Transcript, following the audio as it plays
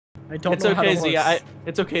I don't It's know how to okay, horse. Z.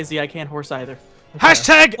 It's okay, Z. I can't horse either. Okay.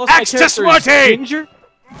 Hashtag Plus, my X to character is Smarty! Ginger.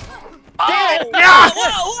 Oh! Yeah!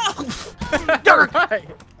 Whoa, whoa! Right.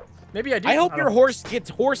 Maybe I do. I know hope how your to- horse gets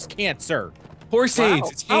horse cancer. Horse Wow.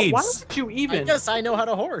 AIDS. It's Why AIDS. don't you I even? guess I know how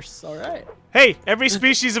to horse. All right. Hey, every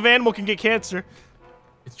species of animal can get cancer.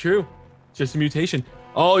 It's true. It's just a mutation.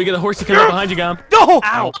 Oh, you got a horsey coming up behind you, GaLm. No!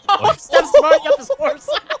 Ow! Step Smarty up his horse.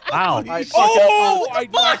 Wow. Oh! I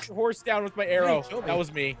knocked your horse down with my arrow. That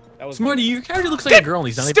was me. That was Smarty, me. your character looks like a girl and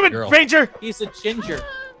he's not even a Stupid girl. ranger! He's a ginger.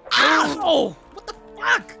 Ow! What the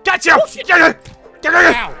fuck? Gotcha!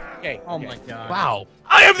 Ow. Okay. Oh okay. my god. Wow.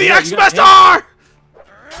 I am the Yeah, X you got Master!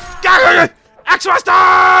 X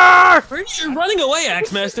Master! You're running away,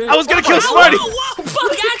 Axemaster. I was gonna kill Smarty! Whoa,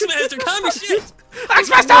 fuck, Axemaster, calm your shit. X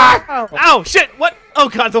Master! Ow, shit, what? Oh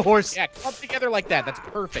god, the horse. Yeah, clump together like that. That's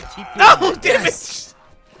perfect. Keep doing No, that. damn Yes.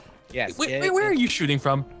 it! Yes. Wait, where are you shooting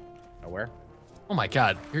from? Where? Oh my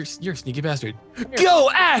god, you're a sneaky bastard. Go,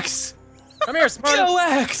 Axe! Come here, Smarty. Go,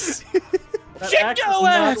 Axe! That Shit, axe is go, not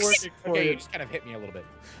Axe! working for Okay, you. you just kind of hit me a little bit.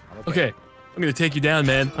 Okay, I'm gonna take you down,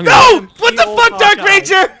 man. I'm No! gonna, What the Evil fuck, Dark Hawkeye.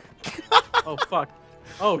 Ranger? Oh fuck.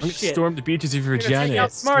 Oh I'm gonna shit. storm the beaches of You're gonna Virginia. take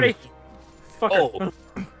out Smarty. Fucker.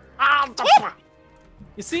 Oh, Ah, the fuck.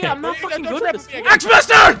 You see, I'm not fucking Don't good at trap this. me X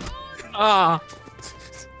Master! ah.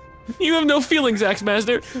 You have no feelings,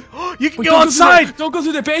 Axemaster. You can Wait, go don't outside! Don't go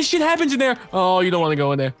through there. Bad shit happens in there. Oh, you don't want to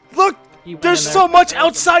go in there. Look! He went There's in so there. much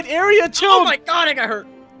outside area, Oh Chilled! my god, I got hurt.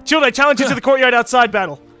 Chilled, I challenge you to the courtyard outside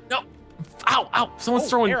battle. No. Ow, ow. Someone's Oh,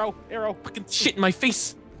 throwing arrow. fucking shit in my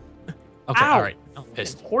face. Okay, Ow. all right. I'm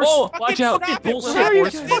pissed. Horse. Oh, Fucking watch out. stop it. Bullshit. Where are you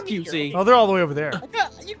Horse. guys? Fuck you, Z. Oh, they're all the way over there.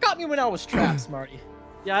 You got me when I was trapped, Smarty.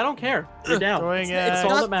 Yeah, I don't care. You're down. Throwing It's axe. all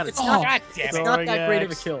not- that matters. It's not, God damn it's it. not Throwing that great of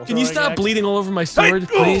a axe. kill. Can you Throwing stop axe. bleeding all over my sword,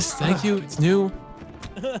 Hey, please? Thank you. It's new.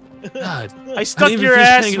 God. I stuck didn't even your finish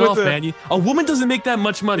ass paying it with off, the... man. A woman doesn't make that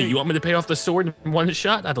much money. You want me to pay off the sword in one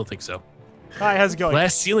shot? I don't think so. Hi, how's it going?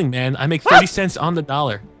 Glass ceiling, man. I make 30 cents on the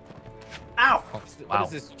dollar. Ow. What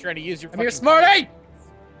is this? You trying to use your Come here, fucking- Smarty.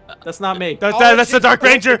 That's not me. That's the Dark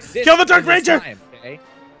Ranger! Kill the Dark Ranger! Okay?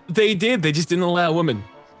 They did. They just didn't allow women.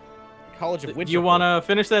 College of Winter. You wanna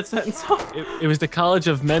finish that sentence off? It was the College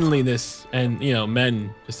of Manliness and, you know,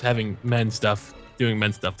 men just having men stuff, doing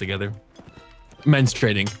men stuff together. Men's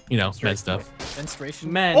trading, you know, men stuff.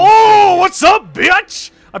 Menstruation. Men. Oh, what's up,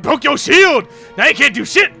 bitch? I broke your shield! Now you can't do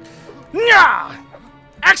shit! Nya!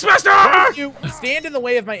 X Master! You stand in the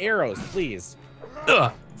way of my arrows, please.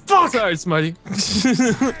 Ugh. Fuck! Sorry, Smarty.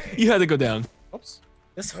 You had to go down. Oops.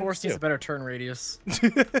 This horse needs a better turn radius.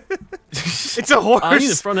 It's a horse! I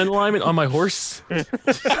need a front end alignment on my horse. Fuck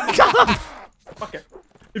it.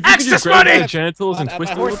 If Axe just to grab Smarty! my genitals and My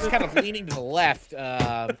twist it a horse little is bit. kind of leaning to the left.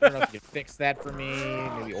 I don't know if you can fix that for me.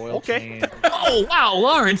 Maybe oil Okay. change. Oh, wow,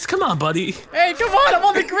 Lawrence, come on, buddy. Hey, come on! I'm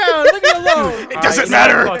on the ground. Leave me alone. It doesn't Alright,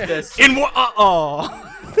 matter! fuck this. In war- oh.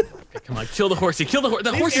 Come on, kill the horsey. Kill the horse.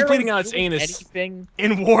 The These horse is arrows bleeding out its doing anus. Anything?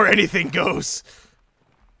 In war, anything goes.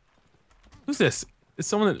 Who's this? It's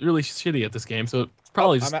someone that's really shitty at this game, so it's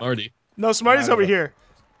probably Oh, just I'm at- Smarty. No, Smarty's over here.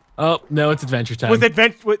 Oh, no, it's adventure time. With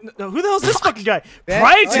adventure. No, who the hell's this fucking guy? That-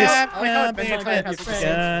 Brightus!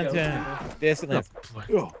 This and this.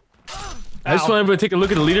 I just wanted to take a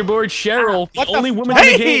look at the leaderboard. Cheryl, What the the only woman in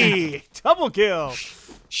the game. Hey! Double kill!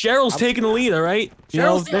 Cheryl's taking the lead, all right? You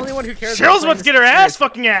know, Cheryl's the only one who cares. Cheryl's about to get her ass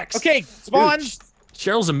fucking axed! Okay, spawns.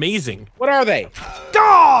 Cheryl's amazing. What are they?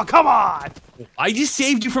 Oh, come on! I just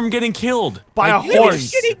saved you from getting killed. By a You're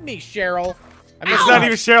horse! shitting me, Cheryl. It's not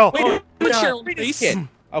even Cheryl. Wait, put God. Cheryl Read in this face. kid.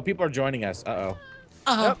 Oh, people are joining us.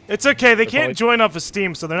 Uh-oh. It's okay, they can't probably- join off of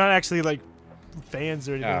Steam, so they're not actually like fans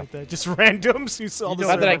or anything Oh. like that. Just randoms who saw the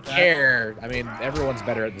Not that I server. care. I mean, everyone's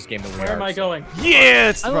better at this game than we Where are. am I going? Yeah,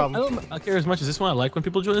 it's the I problem. don't care as much as this one. I like when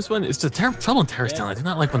people join this one. It's the trouble in Terrorist Town. I do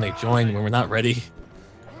not like when they join when we're not ready.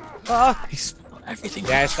 They spoil everything.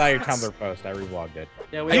 Yeah, I saw your Tumblr post. I revlogged it.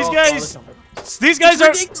 Yeah, we These all guys- saw this. These guys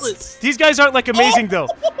aren't. ridiculous. These guys aren't like amazing though.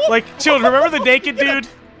 Like, children, remember the naked dude?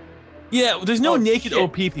 Yeah, there's no Oh, naked shit.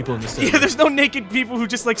 OP people in this Yeah, server. there's no naked people who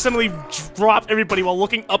just like suddenly drop everybody while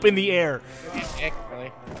looking up in the air. Nick,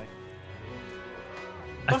 really?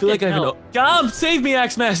 I feel like I have an. Fucking GaLm, save me,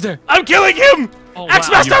 Axemaster! I'm killing him! Oh, Axe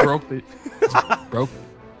wow, Master! you broke the.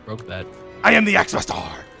 broke that. I am the X Master.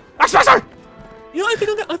 X Master! You know, I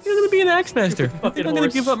think I'm gonna be an Axemaster. I think Fucking I'm gonna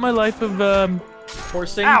horse. give up my life of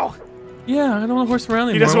Horsing. Ow! Yeah, I don't want to horse around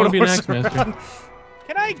He anymore. doesn't I want want to to be an horse Axemaster. around.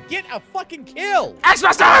 Can I get a fucking kill? X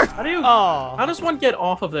Master! How do you? Oh, How does one get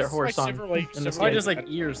off of their This is horse my on? chivalry- in this Probably game? just like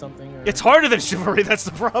E or something. Or... it's harder than chivalry. That's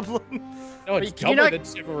the problem. No, it's Can you dumber not-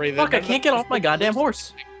 than chivalry. Fuck! I can't get off my goddamn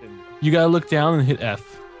horse. You gotta look down and hit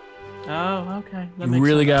F. Oh, okay. That You makes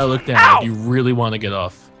really sense. gotta look down. Ow! If you really want to get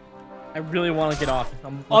off. I really want to get off.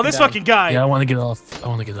 Oh, this fucking guy. Yeah, I want to get off. I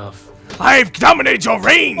want to get off. I've dominated your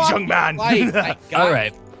range, young man. My God. All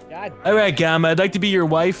right. God. All right, GaLm. I'd like to be your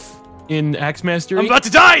wife in Axe Mastery. I'm about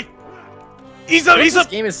to die. He's up. He's This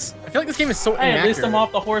up. game is. I feel like this game is so Hey, at least I'm inaccurate.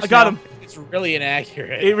 off the horse. I got now. him. It's really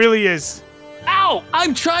inaccurate. It really is. Ow!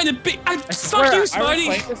 I'm trying to be. Fuck you, Are we Smarty.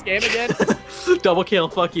 playing this game again? Double kill.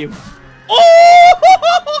 Fuck you.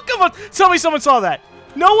 Oh, come on. Tell me someone saw that.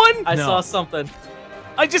 No one? I No. saw something.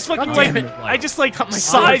 I just fucking God like, damn it. I just like Cut my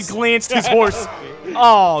side horse. glanced his horse.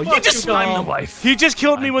 Oh, you Fuck just, you, I'm the GaLm. wife. he just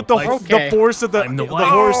killed me I'm with the the, wife. the Okay. force of the I'm the the wife.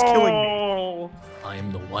 horse killing me. Oh, I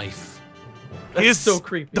am the wife. that's Is so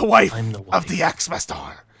creepy. the wife I'm the of wife. the Axe Master.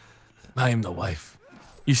 I am the wife.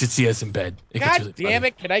 You should see us in bed. It gets God really damn funny.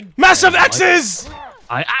 it! Can I? Massive X's!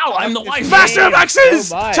 Ow! I'm the wife. Massive X's!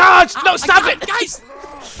 so much. Charge! No, stop I it! got guys.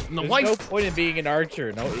 I'm the There's wife. no point in being an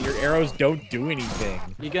archer. No, your arrows don't do anything.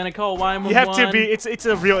 You gonna call Wyman You have to be. It's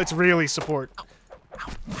really support.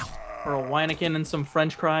 for a Wyneken and some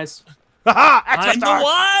French cries? Haha! Axe I'm the Master!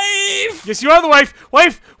 wife. Yes, you are the wife.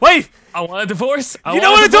 Wife! I want a divorce. You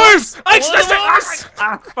know what a dwarf! Axe want a Master!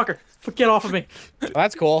 Ah, fucker! Get off of me! Oh,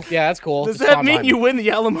 that's cool. Yeah, that's cool. Does Just that calm mean down. you win the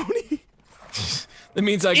alimony? That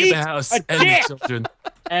means I get Eat the house a and the dick. children.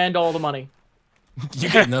 And all the money. You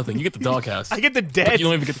get nothing. You get the doghouse. I get the But dead. you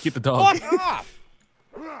don't even get to keep the dog. Fuck off!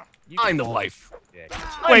 You I'm the wife. dick.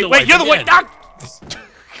 I'm Wait, you're the wife. again. Ah!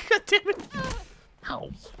 God damn it. Ow.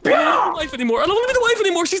 I don't want the wife anymore. I don't want to be the wife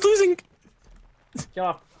anymore. She's losing. Get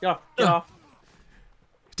off! Get off! Get off!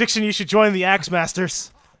 Dixon, you should join the Axe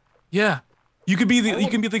Masters. Yeah. You could be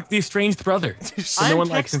the estranged brother. that no one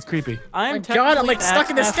likes. It's creepy. I'm My God, I'm technically like stuck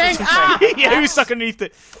in this Axe thing. Master Ah! Yeah, he was stuck underneath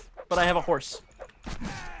it. but I have a horse.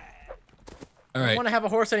 All I right. don't want to have a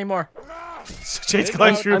horse anymore. Change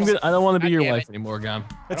classrooms. I don't want to be God your damn wife it. anymore, GaLm.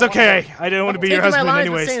 It's okay. I didn't want to be your Taking my husband lines and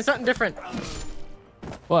anyways. saying something different.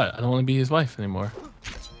 What? I don't want to be his wife anymore.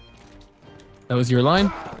 That was your line?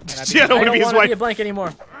 Yeah, I don't want to be his want to be a wife. blank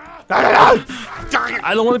anymore.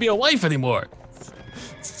 I don't want to be a wife anymore.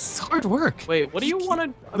 It's hard work. Wait, what do you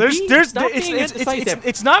want to?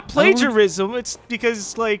 It's not plagiarism. It's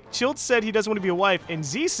because like Chilt said he doesn't want to be a wife, and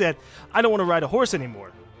Z said I don't want to ride a horse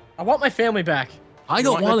anymore. I want my family back. I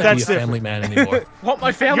don't want to be That's a family man anymore. I want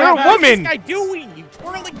my family You're a back. woman. What's this guy doing? You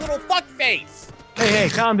twirling little fuckface! Hey,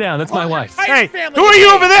 calm down. That's my wife. Hey, family who are you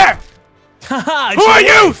today. over there? Haha, Who are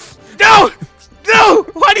you? No, no!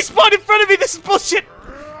 Why'd he spawn in front of me? This is bullshit.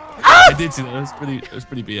 I did see that. It was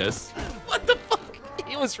pretty BS. What the fuck?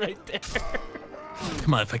 He was right there.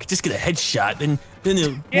 Come on, if I could just get a headshot, then it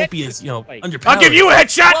won't be as Wait. underpowered. I'll give you a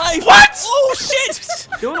headshot. Wife. What? Oh shit!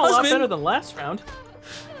 Doing a lot Husband. better than last round.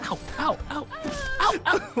 Ow! Ow! Ow! Ow!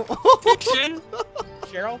 Ow! Fiction.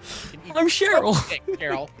 Cheryl? I'm Cheryl.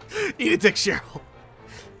 Cheryl. Eat a dick, Cheryl.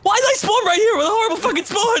 Why did I spawn right here with a horrible fucking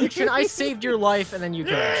spawn? Fiction, I saved your life and then you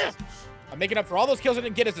killed. I'm making up for all those kills I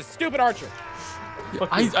didn't get as a stupid archer.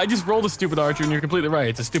 I just rolled a stupid archer, and you're completely right.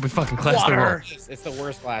 It's a stupid fucking class to roll. It's the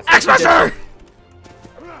worst class. Axe Master.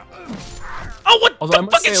 Oh, what Although I the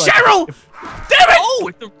must fucking say, like, Cheryl? Damn it! Oh,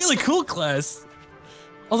 it's a really cool class.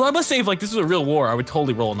 Although I must say, if like this was a real war, I would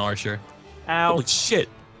totally roll an archer. Ow! Holy shit!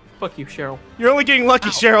 Fuck you, Cheryl. You're only getting lucky,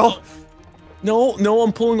 Cheryl. No,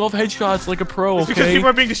 I'm pulling off headshots like a pro. It's because Okay. people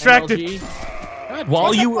are being distracted. MLG.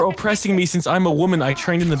 While you were oppressing me, since I'm a woman, I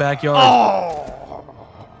trained in the backyard. Oh.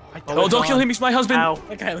 Oh, don't kill him. He's my husband. Ow!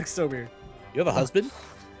 That guy looks so weird. You have a husband?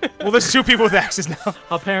 Well, there's two people with axes now.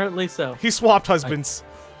 Apparently so. He swapped husbands.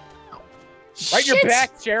 Right your Shit.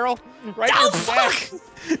 back, Cheryl. Right Oh, your back.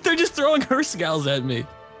 fuck! They're just throwing her scowls at me.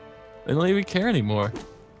 They don't even care anymore.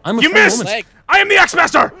 I'm a You full missed! woman. Leg. I am the Axe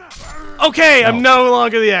Master! Okay, I'm no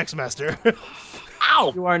longer the Axe Master.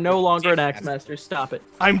 Ow! You are no longer an Axe Master. Stop it.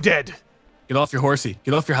 I'm dead. Get off your horsey.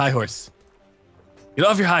 Get off your high horse. Get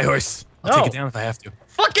off your high horse. I'll No. take it down if I have to.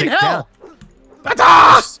 Fucking Take it hell!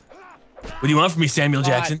 Ah! What do you want from me, Samuel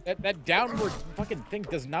Jackson? That downward fucking thing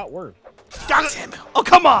does not work. Got it. Samuel. Oh,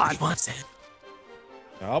 come What on! do you want, Sam?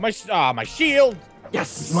 Oh my shield. What do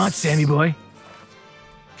you want, Sammy boy?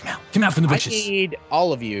 Come out from the I bushes. need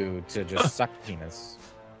all of you to just suck penis.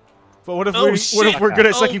 But what if, Oh, what if shit. we're good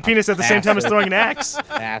at sucking penis at the same time as Massive. throwing an axe?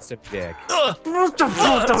 Massive dick.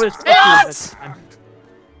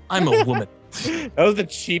 I'm a woman. That was the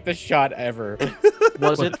cheapest shot ever.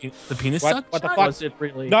 Was What, it? the penis What- suck? what the shot? fuck? Was it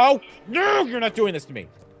really? No, you're not doing this to me.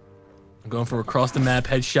 I'm going for a across the map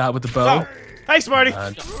headshot with the bow. No. Hi, Smarty.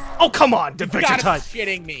 Uh, Oh, come on. Adventure Gotta time. be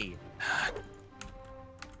shitting me.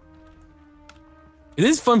 It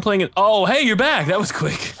is fun playing it. Oh, hey, you're back. That was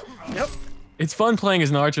quick. Yep. It's fun playing as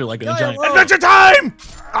an archer like a giant. whoa. Adventure time!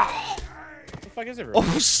 What the fuck is it? Oh,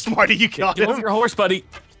 Smarty, you got Get off him. your horse, buddy.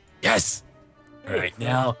 Yes. All right,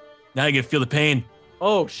 now Now you can feel the pain.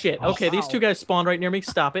 Oh shit. Okay, these two guys spawned right near me.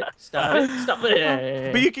 Stop it. Stop it. Stop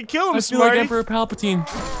it. But you can kill him, I feel like Smarty. Emperor Palpatine.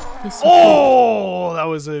 Oh, that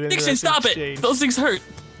was an Dixon, interesting stop exchange. it! Those things hurt.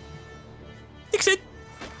 Dixon.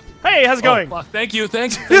 Hey, how's it going? Oh, fuck. Thank you.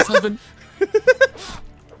 Thanks, husband.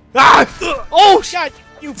 Ah! Oh, shit! God,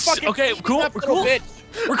 you fucking Okay, cool. left We're little cool.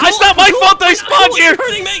 bitch. We're It's not my fault that I spawned here! You're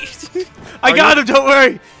hurting me! I got him, don't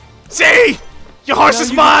worry! See? Your horse is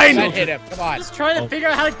That mine! hit him. Come on. Just trying to figure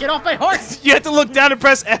out how to get off my horse. You have to look down and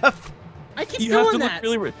press F. I keep You have to doing look that.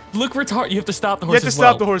 really look retarded. You have to stop the You horse. have to as stop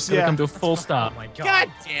well. the horse, Gotta yeah. come to a full stop. Oh my god.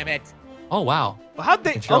 God damn it. Oh wow. Well, how'd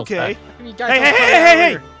they... Control's Okay. back. How come you guys Hey, don't hey, play hey, that hey, hey!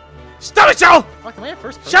 earlier? Stop it, Cheryl! Fuck, am I at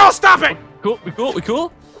first person? Cheryl, stop it! Cool. We cool. We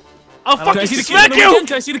cool. I'll Can I fucking see the kids smack on the you! weekend?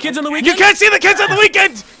 Can I see the kids on the weekend? You can't see the kids on the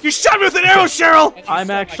weekend! You shot me with an arrow, Cheryl! I'm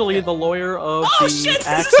actually the lawyer of Oh the shit!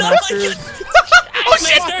 Axe Stop Masters. Oh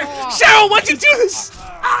shit! Cheryl, why'd you do this?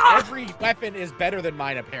 Every weapon is better than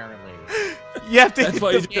mine, apparently. You have to... That's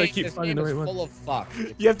why you just gotta Game- keep this finding game the is right one. full of fuck.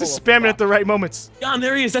 It's You have to full of spam it fuck. at the right moments. John,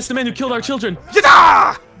 there he is. That's the man who killed our children.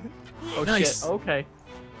 Yada! Oh Nice. shit. Okay.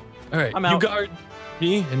 All right, I'm you out. guard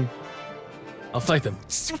me, and I'll fight them.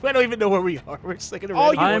 I don't even know where we are. We're just like in a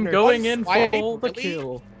Oh, random you- I'm order. going in Why- for the really?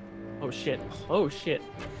 kill. Oh shit. Oh shit.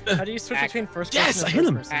 How do you switch between first person Yes, and I hit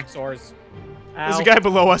him. first person? Axors. There's Ow. a guy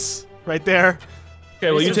below us, right there.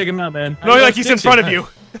 Okay, well you take him out, man. No, like he's in front of you.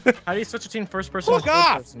 How do you switch between first person and Fuck first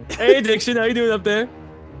off! person? Hey, Dixon, how you doing up there?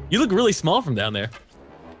 You look really small from down there.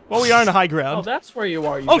 Well, we are in the high Oh, ground. that's where you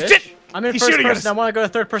are, you Oh, bitch. shit! I'm in He's first shooting person. us. I want to go to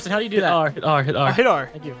third person. How do you do Hit that? R, hit R, hit R. Hit R.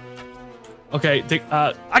 Thank you. Okay,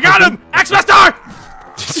 I got him! Axe Master!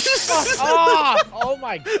 Oh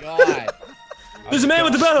my god. There's a man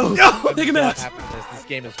with the bow. No! Take him out. This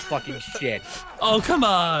game is fucking shit. Oh, come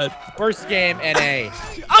on. First game, NA.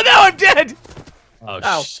 Oh no, I'm dead! Oh,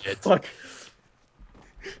 Ow. shit. Fuck.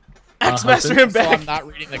 Axe Master him So I'm back. not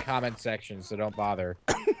reading the comment section, so don't bother.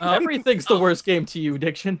 Everything's the worst game to you,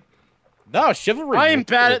 Diction. No, Chivalry. I am is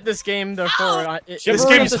bad cool. at this game, therefore.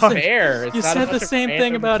 Chivalry game is is hard. fair. It's You not a said bunch the of same thing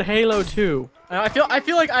random- about Halo 2. I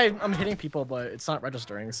feel like I'm hitting people, but it's not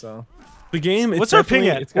registering. So The game. What's our ping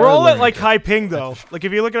at? We're all at like high ping though. Like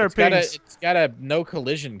if you look at our pings. It's got a no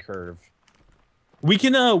collision curve. We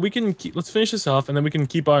can keep, let's finish this off, and then we can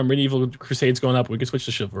keep our medieval crusades going up. We can switch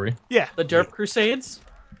to chivalry. Yeah. The Derp Crusades?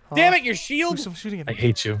 Damn it, your shield! Who's shooting at I me?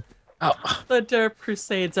 hate you. Oh, The Derp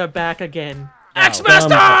Crusades are back again. Axe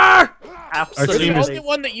Master! You're Absolutely. the only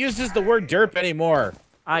one that uses the word derp anymore.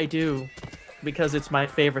 I do. Because it's my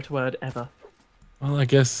favorite word ever. well, I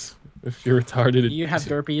guess if you're retarded, you have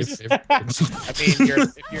derpies. I mean,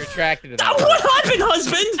 if you're attracted to that. What happened,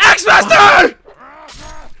 husband? Axe Master!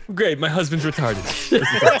 Great, my husband's retarded.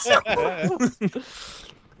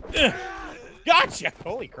 Gotcha!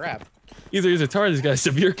 Holy crap. Either he's retarded, he's got a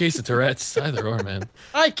severe case of Tourette's. Either or, man.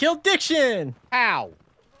 I killed Diction. Ow!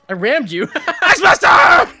 I rammed you. Axe Master!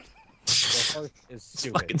 The horse is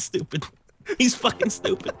stupid. Fucking stupid. He's fucking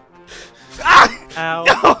stupid. Ah! Ow.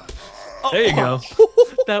 No! There you go.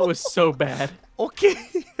 That was so bad. Okay.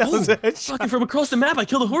 That was a headshot. Fucking from across the map, I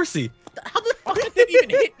killed a horsey. How the fuck? It didn't even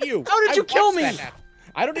hit you. How did you kill watched me? that happen.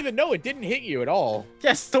 I don't even know. It didn't hit you at all.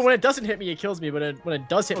 Yes. So when it doesn't hit me, it kills me. But when it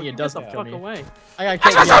does hit me, it Get doesn't the kill fuck me. away. I got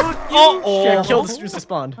killed. Yeah. Oh, I got killed as soon as it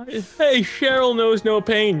spawned. Hey, Cheryl knows no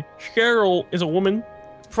pain. Cheryl is a woman.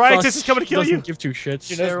 Practice Thus, is coming to kill doesn't you. give two shits.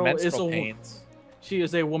 She knows Cheryl is menstrual a- pains. She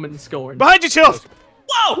is a woman scorned. Behind you, Chill.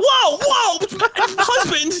 Whoa, whoa, whoa!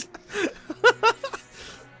 Husband!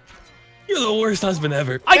 You're the worst husband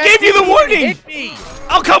ever. I gave you the warning. Hit me.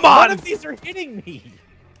 Oh, come None on. of these are hitting me.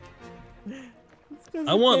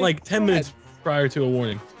 I want like 10 minutes prior to a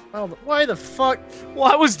warning. Oh, why the fuck? Well,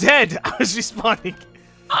 I was dead. I was respawning.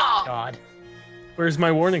 God. Where's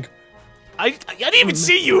my warning? I didn't even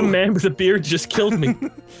see The you. man with a beard just killed me.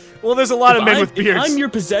 Well, there's a lot of men with If beards. I'm your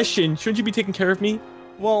possession, shouldn't you be taking care of me?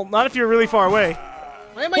 Well, not if you're really far away.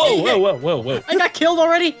 Why am I Whoa, getting whoa, hit? whoa, whoa, whoa. I got killed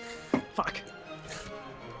already. Fuck.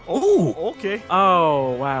 Ooh. Okay.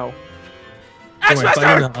 Oh, wow. Axe Don't worry, if I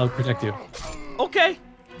Master. win, I'll protect you. Okay.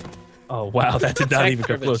 Oh, wow, that did not even Protect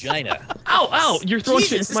come your close. vagina. Ow, ow, you're throwing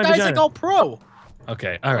shit Jesus, into this my guy's vagina. like all pro.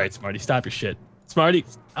 Okay, alright, Smarty, stop your shit. Smarty,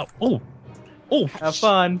 ow, oh. Oh, Have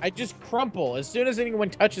fun. I just crumple. As soon as anyone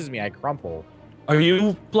touches me, I crumple. are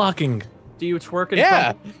you blocking? Do you twerk and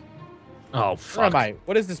Yeah. crumple? Oh, Where fuck. am I?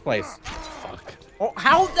 What is this place? Fuck. Oh,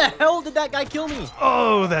 how the hell did that guy kill me?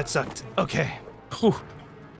 Oh, that sucked. Okay. Whew.